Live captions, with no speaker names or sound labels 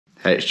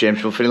Hey, it's James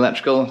from Finney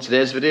Electrical. In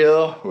today's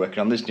video, we're working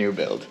on this new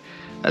build.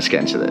 Let's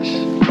get into this.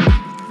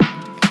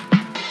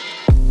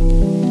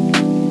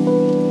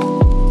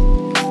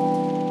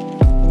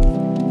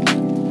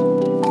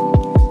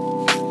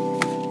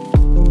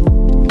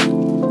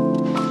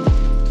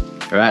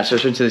 Alright, so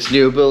it's into this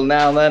new build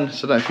now then.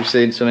 So I don't know if you've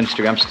seen some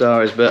Instagram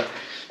stories, but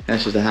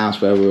this is the house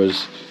where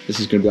this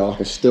is going to be like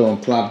a stone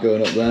clad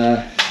going up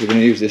there. We're going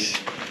to use this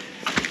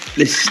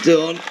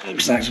stone.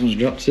 Looks like someone's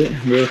dropped it,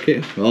 broke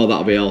it. Oh,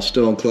 that'll be all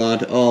stone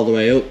clad all the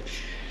way up.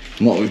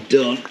 And what we've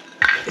done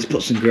is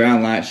put some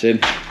ground lights in.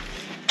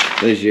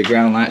 These are your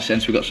ground lights then.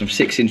 So we've got some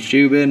 6-inch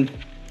tubing.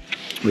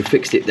 We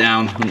fixed it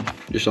down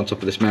just on top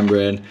of this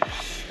membrane.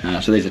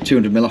 So these are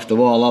 200mm off the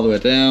wall all the way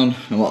down.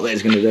 And what these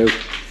are going to do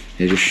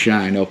is just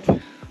shine up.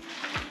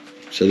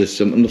 So there's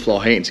some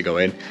underfloor heating to go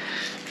in.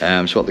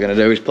 So what they're going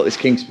to do is put this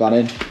king span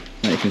in,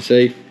 like you can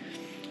see.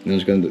 And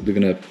they're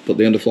going to put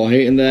the underfloor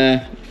heating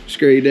there,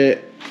 screed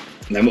it.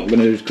 And then what we're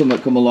going to do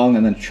is come along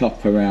and then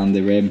chop around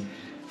the rim,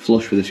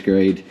 flush with the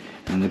screed.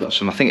 And they've got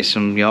some, I think it's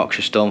some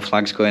Yorkshire stone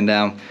flags going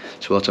down.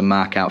 So we'll have to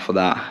mark out for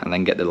that and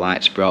then get the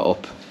lights brought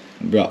up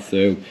and brought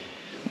through.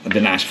 With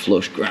the nice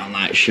flush ground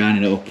lights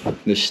shining up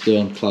this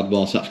stone clad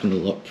wall, so that's going to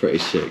look pretty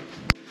sick.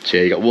 So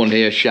yeah, you got one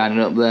here shining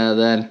up there,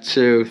 then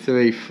 2,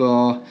 3,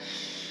 4.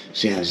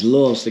 So yeah, there's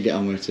loads to get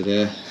on with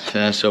today.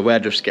 So we're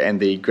just getting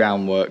the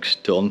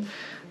groundworks done.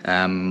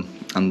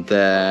 And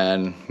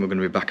then we're going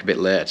to be back a bit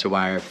later to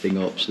wire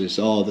everything up. So there's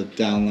all the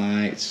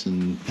downlights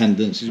and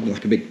pendants. There's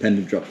like a big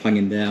pendant drop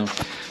hanging down.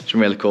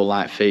 Some really cool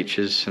light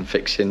features and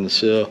fixings.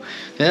 So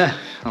yeah,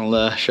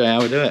 I'll show you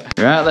how we do it.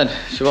 Right then,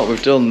 so what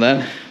we've done then,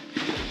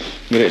 we're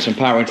going to get some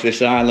power into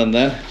this island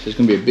then. So it's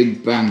going to be a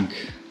big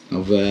bank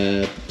of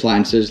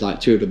appliances,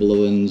 like 2 double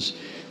ovens,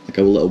 like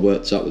a little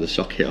worktop with a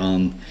socket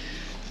on,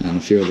 and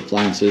a few other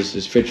appliances.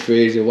 There's fridge,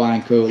 freezer,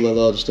 wine cooler,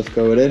 loads of stuff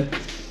going in.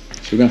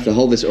 So we're going to have to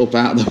hold this up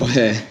out of the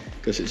way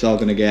because it's all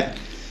going to get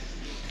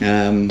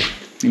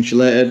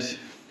insulated,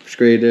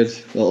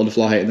 screeded, well,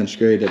 underfloor heated and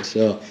screeded.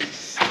 So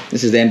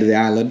this is the end of the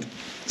island.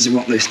 So we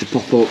want this to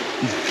pop up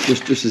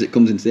just as it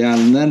comes into the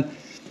island then.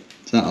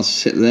 So that'll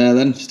sit there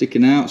then,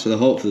 sticking out. So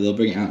hopefully they'll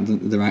bring it out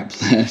in the right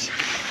place.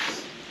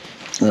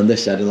 And then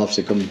this side will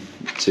obviously come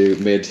to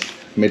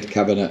mid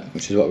cabinet,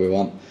 which is what we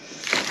want.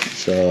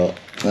 So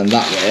then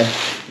that way,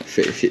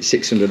 if it's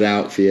 600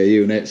 out for your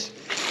units,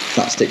 if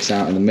that sticks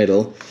out in the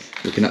middle,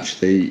 we can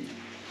actually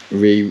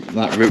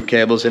route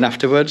cables in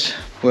afterwards,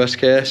 worst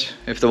case,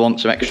 if they want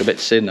some extra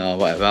bits in or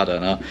whatever, I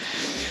don't know.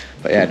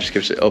 But yeah, it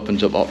just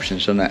opens up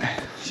options, doesn't it?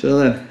 So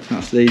then,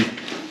 that's the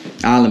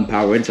island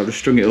power in, so I've just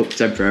strung it up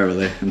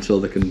temporarily until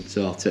they can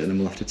sort it, and then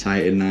we'll have to tie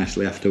it in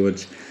nicely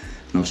afterwards.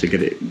 And obviously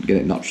get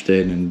it notched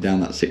in and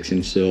down that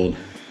 6-inch zone,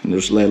 and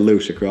just lay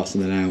loose across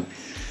and then out.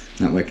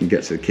 That way we can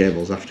get to the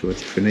cables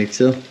afterwards if we need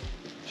to. So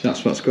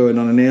that's what's going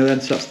on in here then.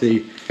 So that's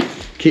the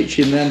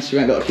kitchen then, so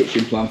we haven't got a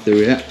kitchen plan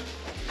through yet.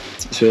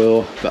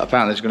 So, but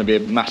apparently there's going to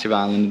be a massive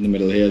island in the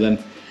middle here then.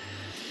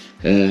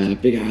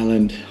 Big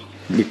island,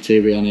 big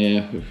TV on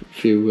here, a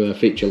few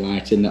feature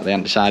lighting that they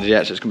haven't decided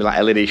yet. So it's going to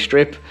be like LED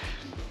strip.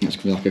 It's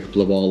going to be like a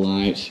couple of wall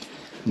lights.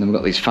 And then we've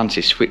got these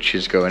fancy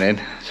switches going in.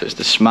 So it's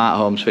the smart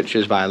home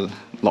switches by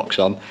locks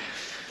on.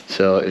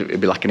 So it'd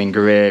be like an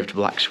engraved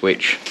black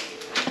switch.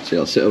 So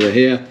it'll sit over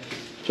here.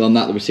 So on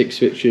that there'll be 6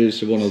 switches.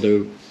 So one will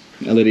do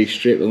LED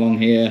strip along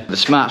here. The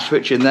smart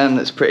switching then,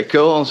 that's pretty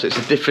cool. So it's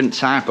a different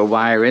type of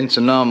wiring. So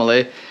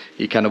normally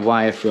you kind of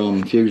wire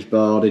from fuse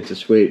board into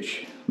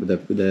switch with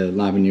the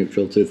live and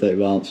neutral 230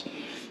 volts.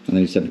 And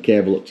then you send the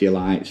cable up to your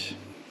lights,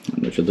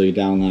 which will do your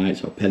down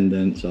lights or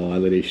pendants or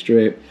LED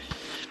strip.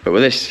 But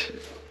with this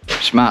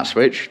smart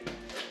switch,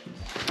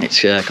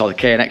 it's called a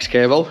KNX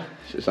cable.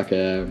 So it's like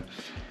a,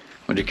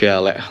 what do you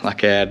call it?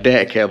 Like a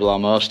data cable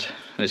almost.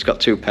 And it's got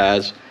 2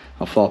 pairs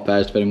or 4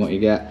 pairs depending on what you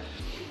get.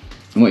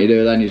 And what you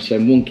do then, you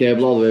send one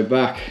cable all the way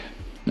back,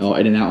 or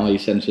in and out all your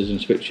sensors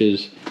and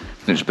switches.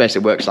 And it just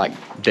basically works like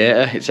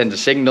data. It sends a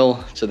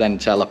signal to then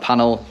tell a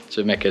panel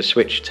to make a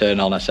switch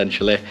turn on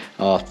essentially,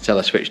 or tell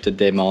a switch to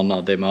dim on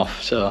or dim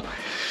off. So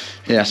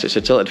yeah, so it's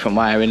a totally different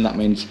wiring. That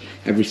means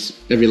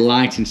every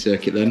lighting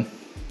circuit then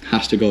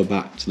has to go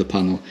back to the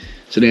panel.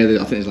 So near I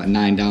think there's like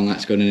 9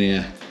 downlights going in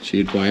here. So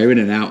you'd wire in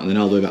and out and then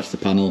all the way back to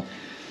the panel.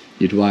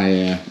 You'd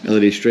wire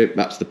LED strip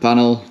back to the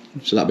panel.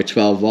 So that'd be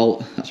 12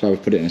 volt. That's why we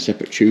put it in a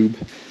separate tube.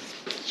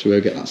 So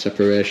we'll get that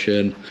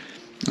separation.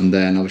 And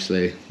then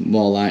obviously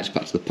more lights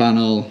back to the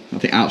panel. I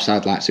think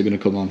outside lights are going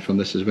to come on from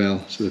this as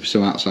well. So there's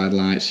some outside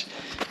lights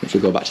which will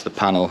go back to the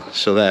panel.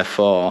 So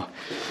therefore,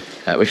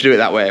 if you do it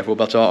that way, we'll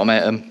be able to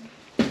automate them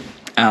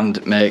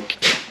and make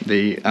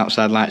the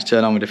outside lights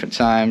turn on with different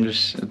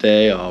times a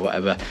day or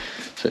whatever.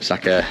 So it's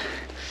like a,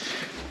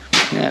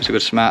 yeah, it's a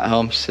good smart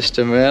home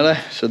system really.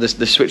 So the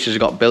switches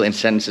have got built-in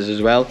sensors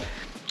as well.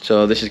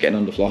 So this is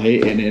getting underfloor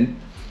heating in.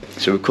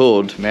 So we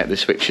could make the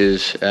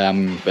switches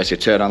basically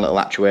turn on little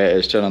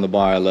actuators, turn on the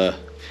boiler,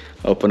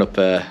 open up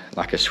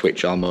like a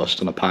switch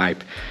almost on a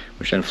pipe,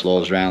 which then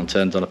flows around,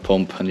 turns on a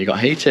pump, and you got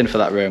heating for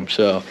that room.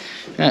 So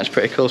yeah, it's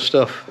pretty cool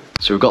stuff.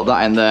 So we've got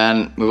that in there,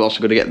 and we've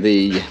also got to get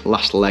the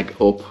last leg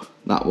up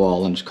that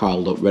wall and just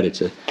coiled up, ready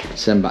to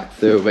send back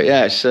through. But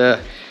yeah, it's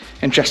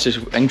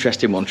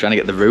interesting one, trying to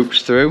get the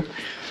roots through.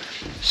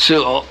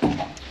 So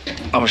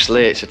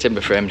obviously it's a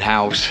timber framed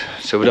house,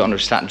 so we don't want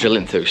to start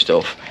drilling through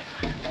stuff,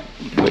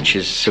 which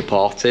is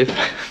supportive.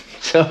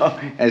 So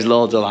there's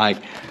loads of like,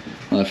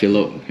 well, if you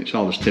look, it's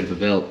all just timber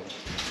built.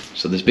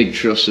 So there's big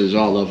trusses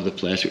all over the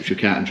place which we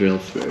can't drill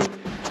through,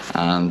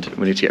 and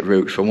we need to get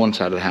roots from one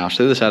side of the house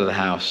to the other side of the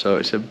house. So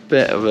it's a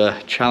bit of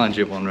a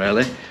challenging one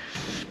really.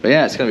 But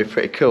yeah, it's going to be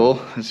pretty cool.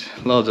 There's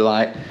loads of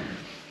like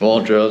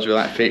wardrobes with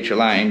like feature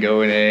lighting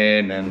going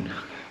in and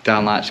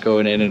downlights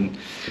going in, and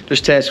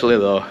just tastefully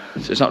though.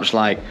 So it's not just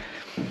like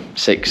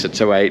 6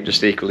 to 8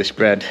 just equally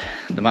spread.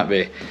 There might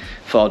be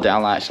 4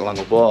 downlights along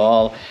the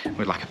wall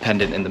with like a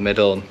pendant in the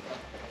middle, and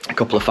a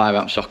couple of 5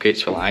 amp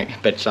sockets for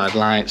like bedside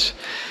lights.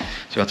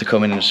 So you have to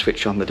come in and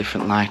switch on the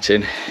different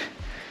lighting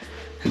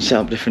and set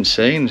up different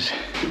scenes.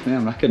 Yeah,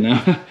 I reckon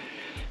now.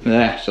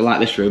 Yeah, so like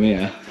this room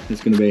here,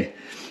 it's going to be,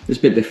 it's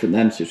a bit different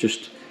then. So it's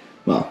just,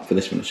 well, for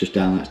this one it's just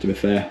downlights to be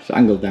fair. So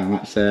angled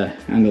downlights there,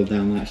 angled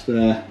downlights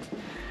there.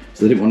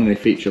 So they didn't want any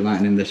feature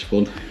lighting in this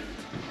one.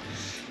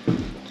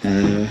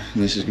 And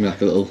this is going to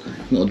be like a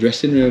little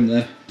dressing room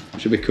there.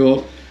 Should be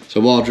cool. So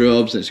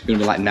wardrobes, it's going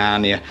to be like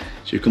Narnia.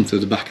 So you come through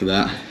the back of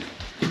that.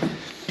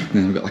 And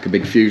then we've got like a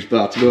big fuse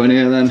bar to go in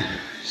here then.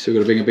 So we've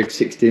got to bring a big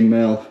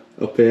 16mm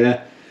up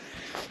here.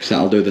 So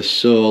that'll do the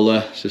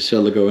solar. So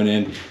solar going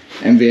in.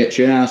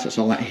 MVHR, so that's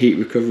all like heat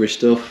recovery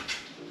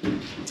stuff.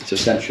 So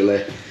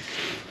essentially,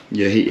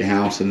 you heat your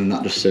house and then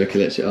that just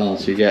circulates it all.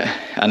 So you get,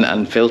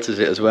 and filters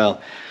it as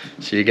well.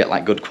 So you get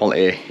like good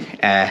quality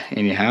air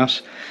in your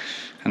house.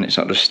 And it's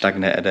not just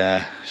stagnated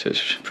air. So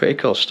it's pretty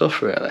cool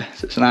stuff really.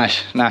 So it's a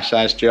nice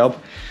sized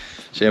job.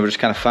 So yeah, we're just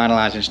kind of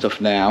finalising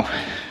stuff now.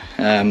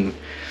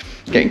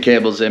 Getting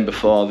cables in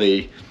before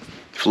the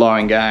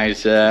flooring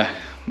guys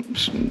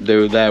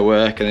do their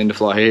work, and in the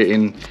floor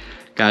heating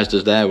guys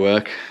does their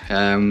work.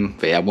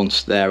 But yeah,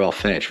 once they're all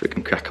finished we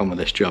can crack on with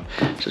this job.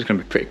 So it's going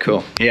to be pretty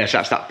cool. Yeah, so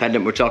that's that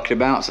pendant we're talking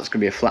about. So that's going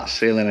to be a flat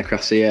ceiling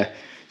across here.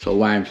 So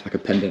wiring like a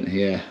pendant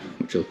here,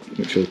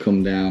 which will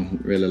come down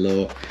really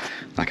low,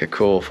 like a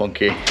cool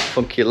funky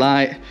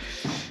light.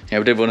 Yeah,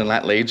 we did one in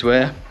like Leeds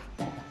where,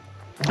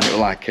 and it was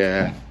like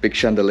a big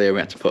chandelier we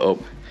had to put up,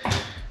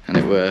 and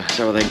it were,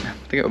 so I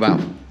think it was about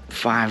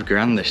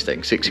 £5 this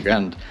thing, 6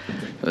 grand.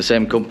 The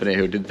same company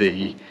who did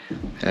the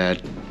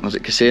was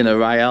it Casino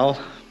Royale,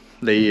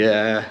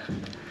 the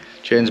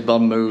James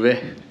Bond movie.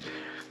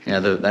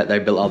 Yeah, they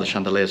built all the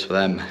chandeliers for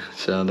them.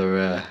 So they're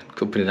a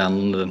company down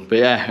London. But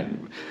yeah,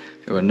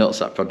 it was nuts,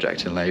 that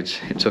project in Leeds.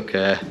 It took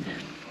I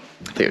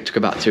think it took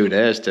about 2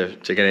 days to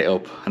get it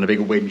up, and a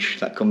big winch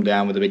that come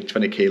down with a big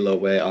 20 kilo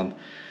weight on.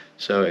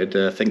 So I'd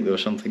think there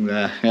was something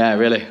there. Yeah,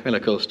 really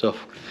cool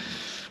stuff.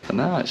 And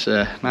now it's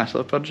a nice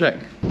little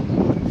project.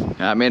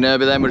 Yeah, me and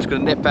Herbie then, we're just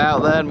going to nip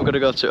out then. We're going to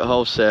go to a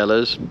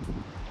wholesalers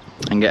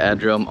and get a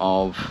drum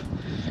of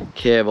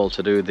cable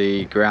to do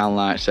the ground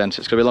lights then. So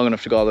it's going to be long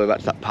enough to go all the way back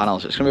to that panel.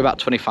 So it's going to be about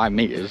 25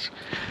 metres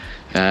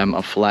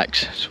of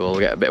flex. So we'll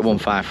get a bit of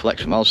 1.5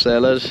 flex from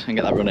wholesalers and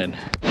get that running.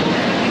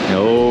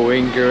 Oh,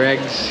 in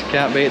Greg's.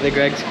 Can't beat the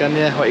Greg's, can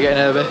you? What are you getting,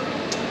 Herbie?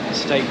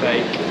 Steak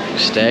bake.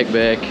 Steak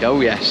bake. Oh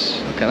yes.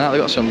 Look at that.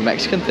 They've got some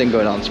Mexican thing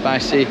going on.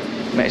 Spicy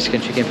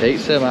Mexican chicken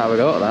pizza. Might have a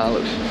go at that.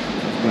 Looks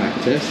quite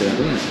tasty,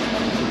 doesn't it?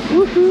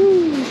 Woohoo!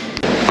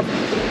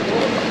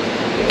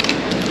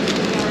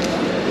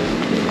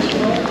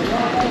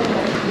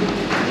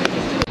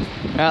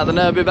 Right then,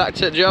 Herbie, back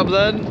to the job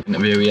then.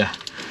 Interview you.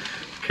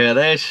 Okay,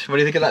 this. What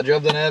do you think of that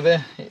job then,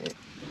 Herbie?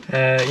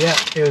 Yeah,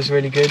 it was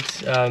really good.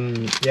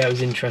 Yeah, it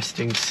was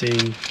interesting to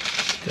see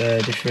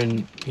the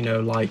different,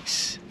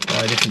 lights,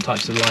 different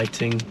types of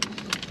lighting.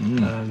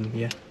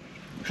 Yeah.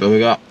 So we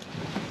got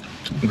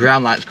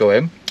ground lights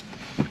going.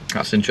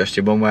 That's an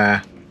interesting one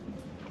where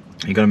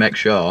you're going to make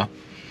sure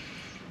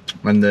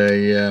when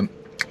they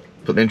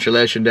put the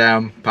insulation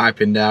down,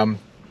 piping down,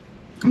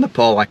 and they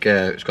pour like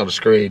it's got a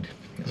screed.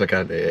 It's like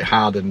it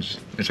hardens.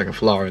 It's like a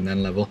flooring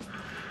then level.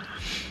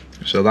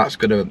 So that's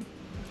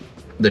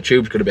the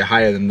tube's gonna be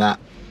higher than that.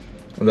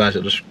 Otherwise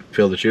it'll just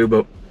fill the tube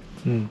up.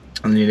 And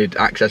then you need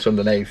access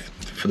underneath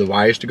for the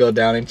wires to go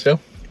down into.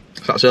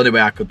 So that's the only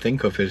way I could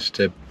think of, is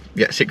to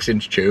get a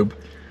 6-inch tube,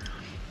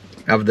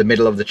 have the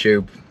middle of the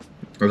tube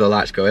where the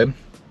lights go in,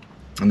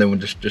 and then we'll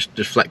just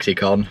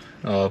flexi-con,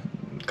 or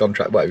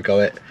contract, whatever you call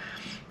it,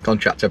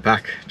 contractor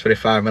pack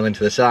 25mm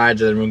into the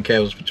sides, and then run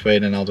cables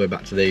between and all the way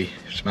back to the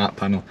smart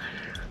panel.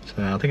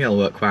 So I think it'll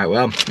work quite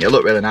well. It'll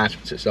look really nice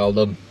once it's all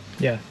done.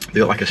 Yeah. They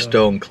got like a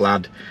stone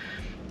clad,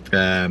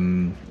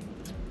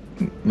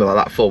 well,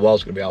 that full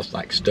wall's gonna be all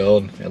like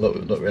stone. It'll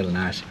look really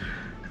nice.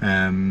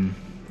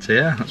 So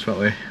yeah, that's what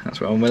we're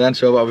on with then.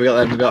 So what have we got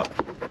then? We've got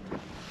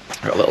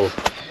a little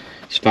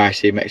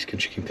spicy Mexican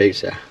chicken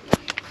pizza.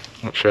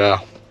 Which oh,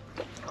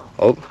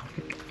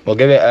 we'll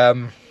give it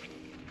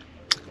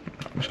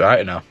it's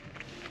alright now.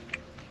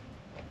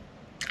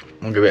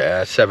 We'll give it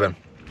a 7 out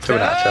of 10,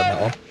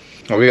 that one.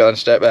 What we got on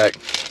steak bake?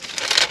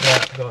 Yeah,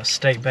 I've got a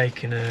steak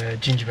bake and a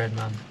gingerbread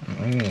man.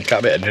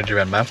 Can't beat a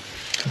gingerbread man.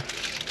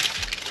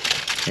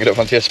 You don't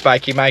fancy a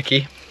spiky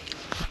Mikey?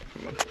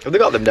 Have they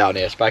got them down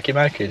here, spiky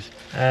Mikeys?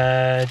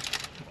 I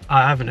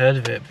haven't heard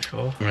of it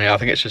before. Yeah, I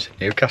think it's just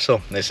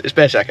Newcastle. It's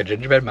basically like a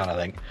gingerbread man, I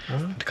think.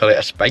 They call it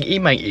a spiky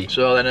Mikey.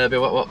 So then, Herbie,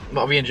 what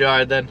have you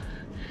enjoyed then?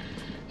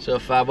 So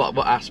far, what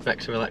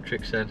aspects of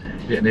electrics then?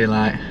 Do you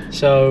like?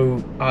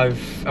 So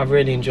I've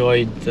really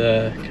enjoyed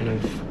the kind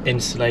of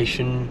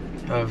installation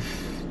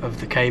of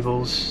the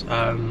cables.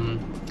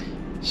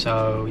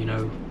 So you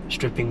know,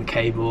 stripping the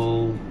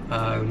cable,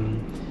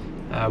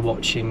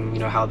 watching, you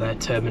know, how they're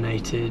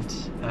terminated.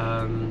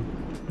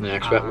 Yeah,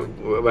 cause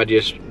we had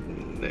you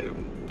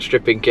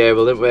stripping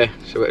cable, didn't we?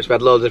 So we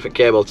had loads of different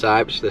cable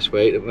types this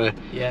week, didn't we?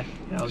 Yeah.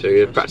 So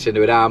you're practicing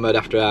doing armoured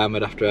after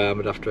armoured after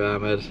armoured after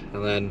armoured,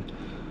 and then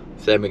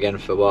same again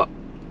for what?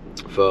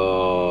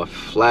 For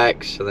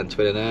flex, and then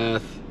twin and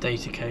earth.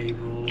 Data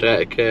cable.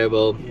 Data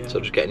cable. Yeah. So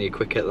just getting you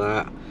quick at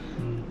that.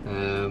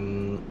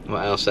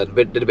 What else then?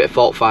 Did a bit of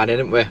fault finding,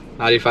 didn't we?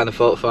 How do you find the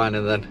fault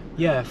finding then?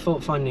 Yeah,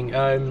 fault finding.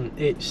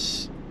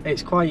 It's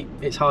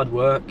hard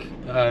work.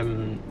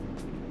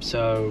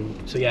 So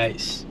yeah,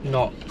 it's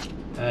not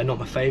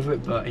my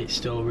favourite, but it's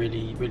still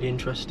really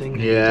interesting.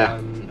 Yeah.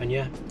 And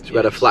yeah. So we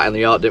had a flat in the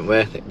yard, didn't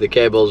we? The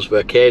cables were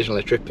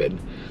occasionally tripping.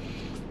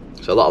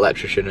 So a lot of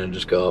electricians would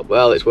just go,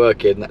 well, it's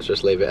working, let's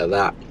just leave it at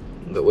that.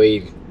 But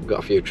we got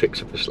a few tricks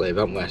up our sleeve,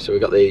 haven't we? So we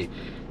got the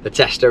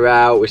tester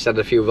out, we sent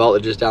a few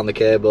voltages down the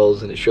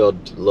cables, and it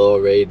showed low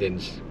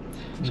readings.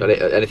 So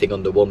anything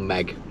under 1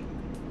 meg.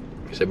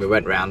 So we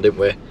went round, didn't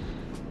we?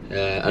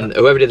 And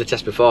whoever did the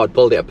test before had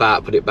pulled it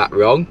apart, put it back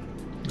wrong.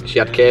 She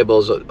had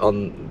cables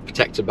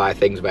protected by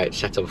things where it's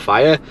set on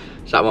fire,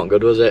 so that wasn't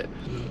good, was it?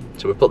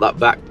 So we put that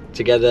back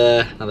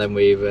together, and then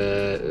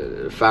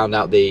we've found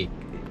out the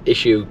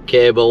issue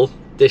cable,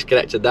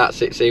 disconnected that,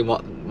 seen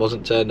what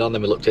wasn't turned on.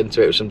 Then we looked into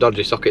it. It was some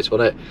dodgy sockets,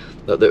 wasn't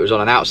it? That was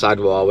on an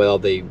outside wall where all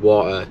the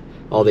water,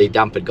 all the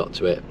damp had got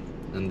to it,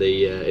 and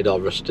it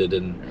all rusted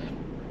and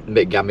a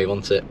bit gammy,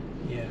 wasn't it?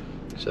 Yeah.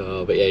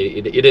 So, but yeah,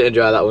 you didn't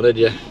enjoy that one, did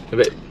you? A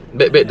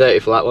bit dirty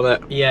for that,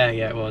 wasn't it? Yeah,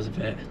 it was a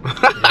bit.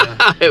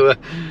 Yeah. It was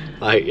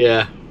like,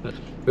 yeah,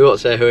 we won't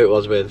say who it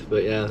was with,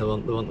 but yeah, they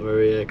weren't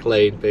very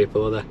clean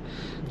people, were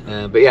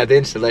they? But yeah, the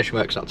installation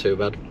work's not too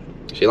bad.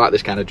 So you like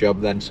this kind of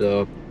job then?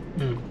 So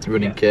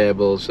running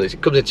cables. So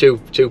it comes in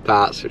two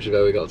parts, which is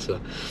where we got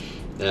to.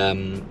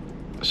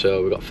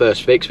 So we've got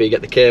first fix where you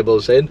get the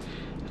cables in,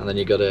 and then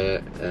you got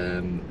to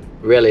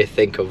really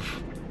think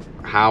of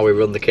how we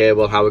run the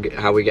cable,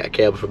 how we get a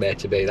cable from A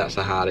to B. That's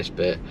the hardest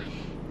bit.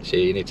 So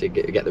you need to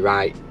get the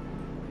right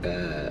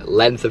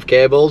length of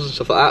cables and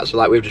stuff like that. So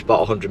like we've just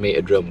bought a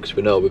 100-metre drum because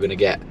we know we're going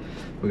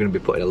to be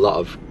putting a lot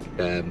of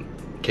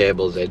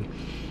cables in.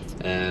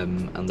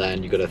 And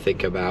then you've got to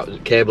think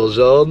about cable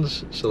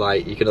zones. So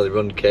like you can only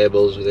run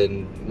cables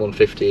within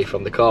 150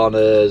 from the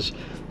corners.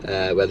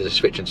 Where there's a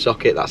switch and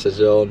socket, that's a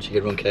zone, so you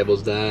can run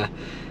cables there.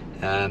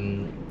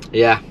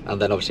 Yeah,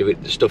 and then obviously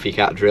with the stuff you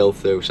can't drill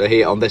through. So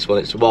here on this one,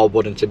 it's all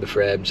wood and timber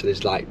frame, so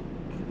there's like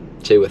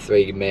 2 or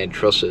 3 main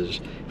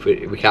trusses.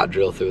 We can't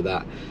drill through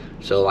that.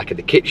 So like in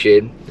the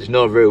kitchen, there's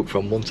no route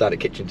from one side of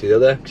the kitchen to the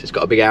other because it's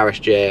got a big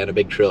RSJ and a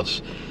big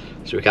truss,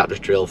 so we can't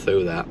just drill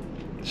through that.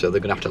 So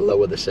they're gonna have to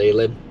lower the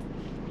ceiling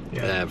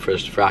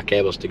for our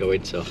cables to go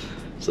into.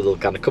 So they'll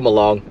kind of come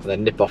along and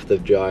then nip off the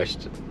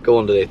joist, go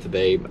underneath the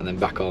beam, and then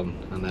back on,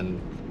 and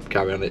then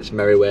carry on its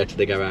merry way to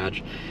the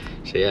garage.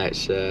 So yeah,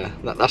 it's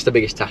that's the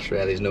biggest task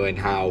really, is knowing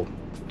how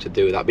to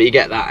do that. But you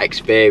get that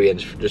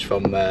experience just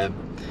from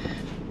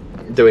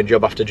doing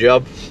job after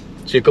job.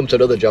 So you come to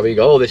another job and you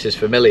go, oh, this is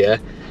familiar.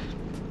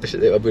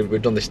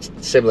 We've done this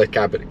similar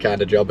kind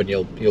of job, and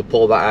you'll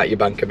pull that out your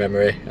bank of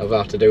memory of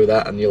how to do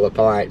that, and you'll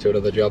apply it to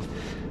another job,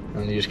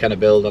 and you just kind of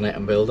build on it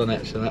and build on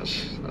it. So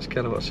that's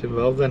kind of what's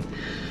involved then.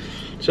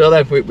 So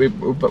then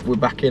we're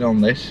back in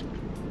on this.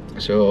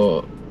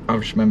 So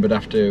I've just remembered I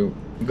have to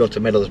go to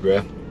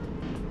Middlesbrough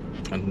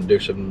and do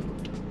some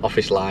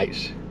office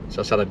lights.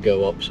 So I said I'd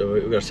go up, so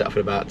we're going to set off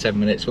in about 10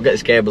 minutes. We'll get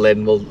this cable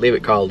in, we'll leave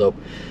it coiled up,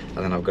 and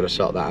then I've got to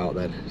sort that out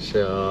then.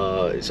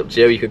 So it's up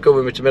to you. You could come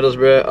with me to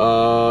Middlesbrough,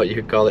 or you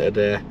could call it a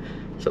day.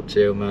 It's up to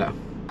you, mate.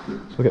 So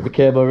we'll get the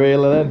cable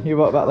reeler then. You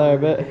walk back there a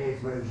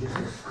bit. Just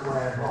a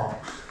square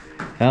box.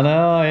 I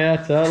know, yeah,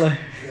 totally.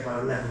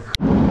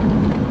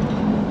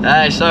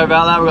 Hey, sorry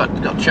about that.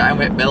 We got chatting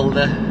with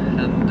builder,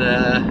 and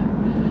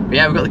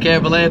yeah, we've got the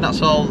cable in.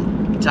 That's all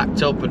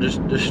tacked up and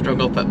just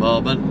strung up at the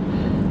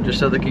moment, just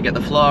so they can get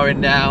the flooring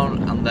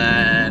down. And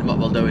then what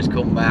we'll do is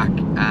come back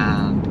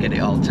and get it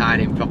all tied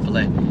in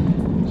properly.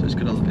 So it's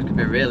gonna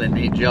be a really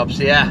neat job.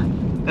 So yeah,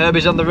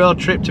 Herbie's on the road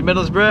trip to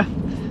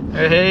Middlesbrough.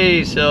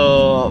 Hey,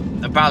 so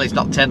apparently it's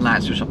not 10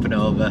 lights we're swapping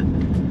over.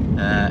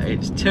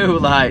 It's 2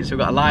 lights. We've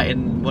got a light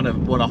in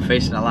one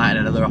office and a light in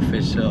another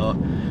office. So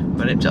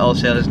we're into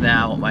wholesalers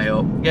now, on my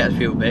up, get a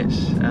few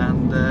bits,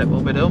 and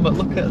we'll be done. But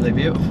look at the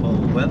beautiful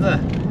weather,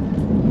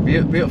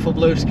 beautiful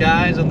blue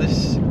skies on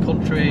this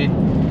country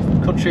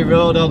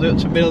road all the way up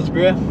to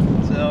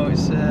Middlesbrough. So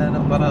it's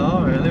not bad at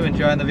all really. We're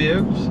enjoying the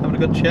views, having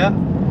a good chat.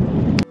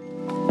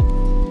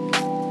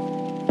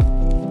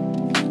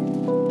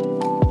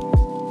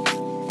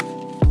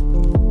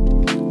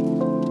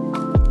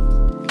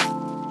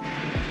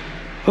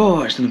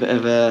 Oh, it's done a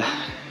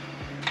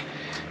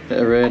bit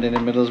of raining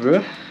in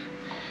Middlesbrough.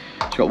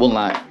 It's got one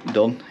light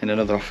done in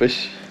another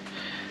office,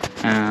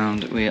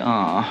 and we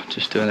are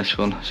just doing this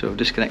one. So we've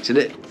disconnected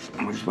it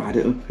and we'll just wired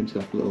it up into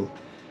like a little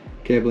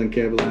cable in,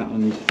 cable out,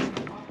 and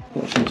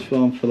got some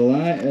transform for the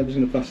light. I'm just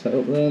going to pass that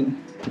up then.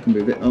 It can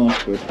be a bit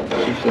awkward.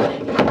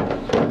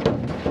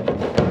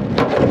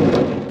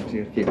 So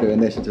you keep doing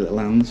this until it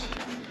lands,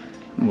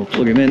 and we'll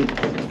plug him in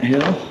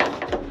here.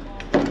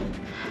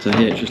 So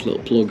here it's just a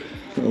little plug,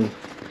 little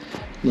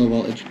low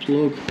voltage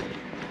plug.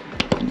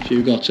 And so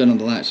you've got to turn on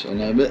the lights on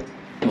there a bit.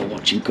 We'll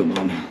watch him come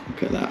on.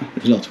 Look at that.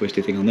 There's no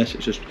twisty thing on this.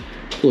 It's just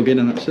plug in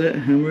and that's it.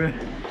 And we're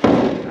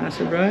nice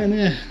and bright in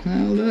here.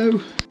 That'll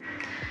do.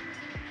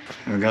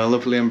 We've got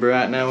lovely and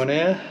bright now in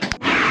here.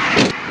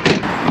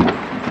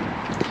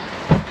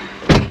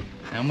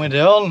 And we're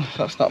done.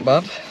 That's not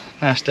bad.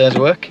 Nice day's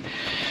work.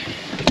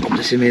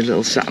 Just made a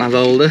little sat nav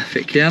holder if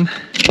it can.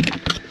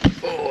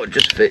 Oh, it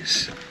just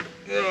fits.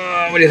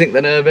 Oh, what do you think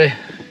then, Herbie?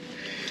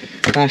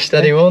 Nice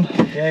steady one.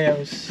 Yeah, it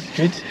was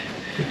good.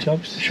 Good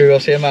jobs. Should we go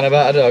see a man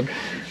about a dog?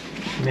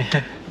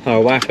 Yeah. Or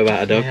a wife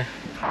about a dog? Yeah.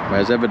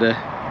 Where's Zebedee?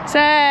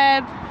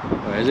 Seb!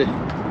 Where is he?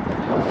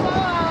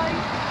 Bye!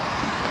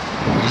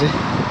 Where is he?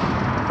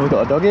 We've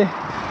got a doggy.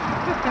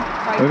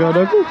 We've got a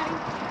doggy.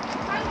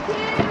 Thank you!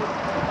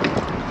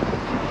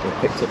 We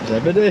picked up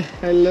Zebedee.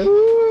 Hello,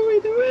 what are we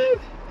doing?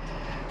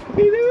 What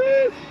are you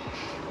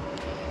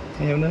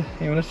doing?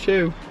 You wanna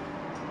chew?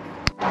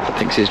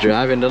 Thinks he's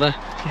driving, doesn't he?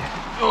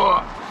 Yeah.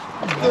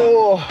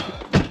 Oh!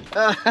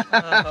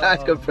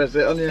 It's good, press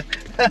it on you.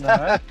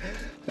 No.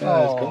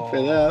 Oh, it's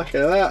comfy there, look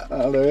at that.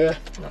 That'll do you.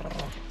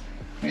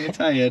 Are you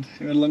tired?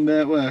 You had a long day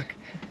at work?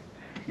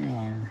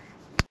 Are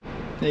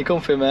you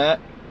comfy, mate?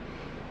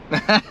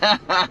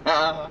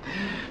 Yeah,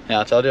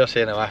 I told you I was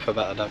seeing a wife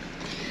about a dog.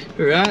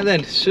 Right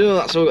then, so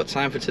that's all we've got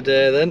time for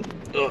today then.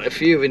 Oh,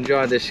 if you've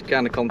enjoyed this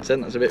kind of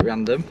content, that's a bit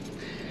random.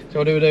 So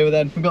what do we do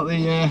then? We've got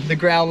the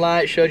ground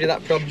light, showed you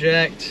that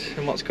project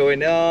and what's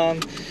going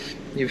on.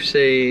 You've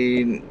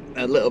seen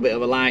a little bit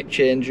of a light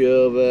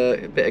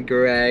changeover, a bit of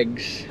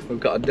Greg's. We've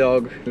got a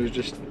dog who's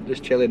just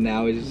chilling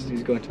now, he's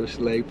going to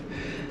sleep.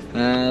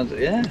 And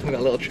yeah, we've got a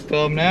little trip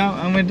home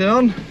now and we're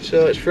done.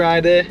 So it's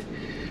Friday,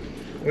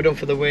 we're done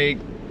for the week.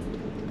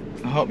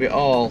 I hope you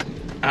all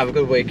have a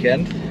good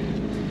weekend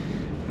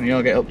and you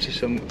all get up to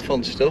some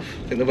fun stuff.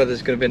 I think the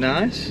weather's going to be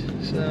nice,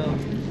 so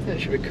yeah, it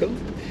should be cool.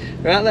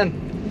 Right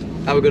then,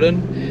 have a good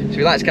one. So if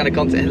you like this kind of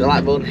content, hit the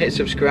like button, hit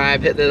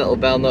subscribe, hit the little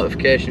bell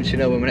notification so you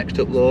know when we next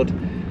upload.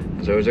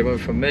 As always, I'm going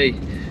from me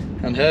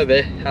and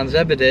Herbie and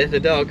Zebedee the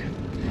dog.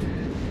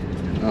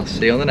 I'll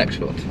see you on the next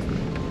one.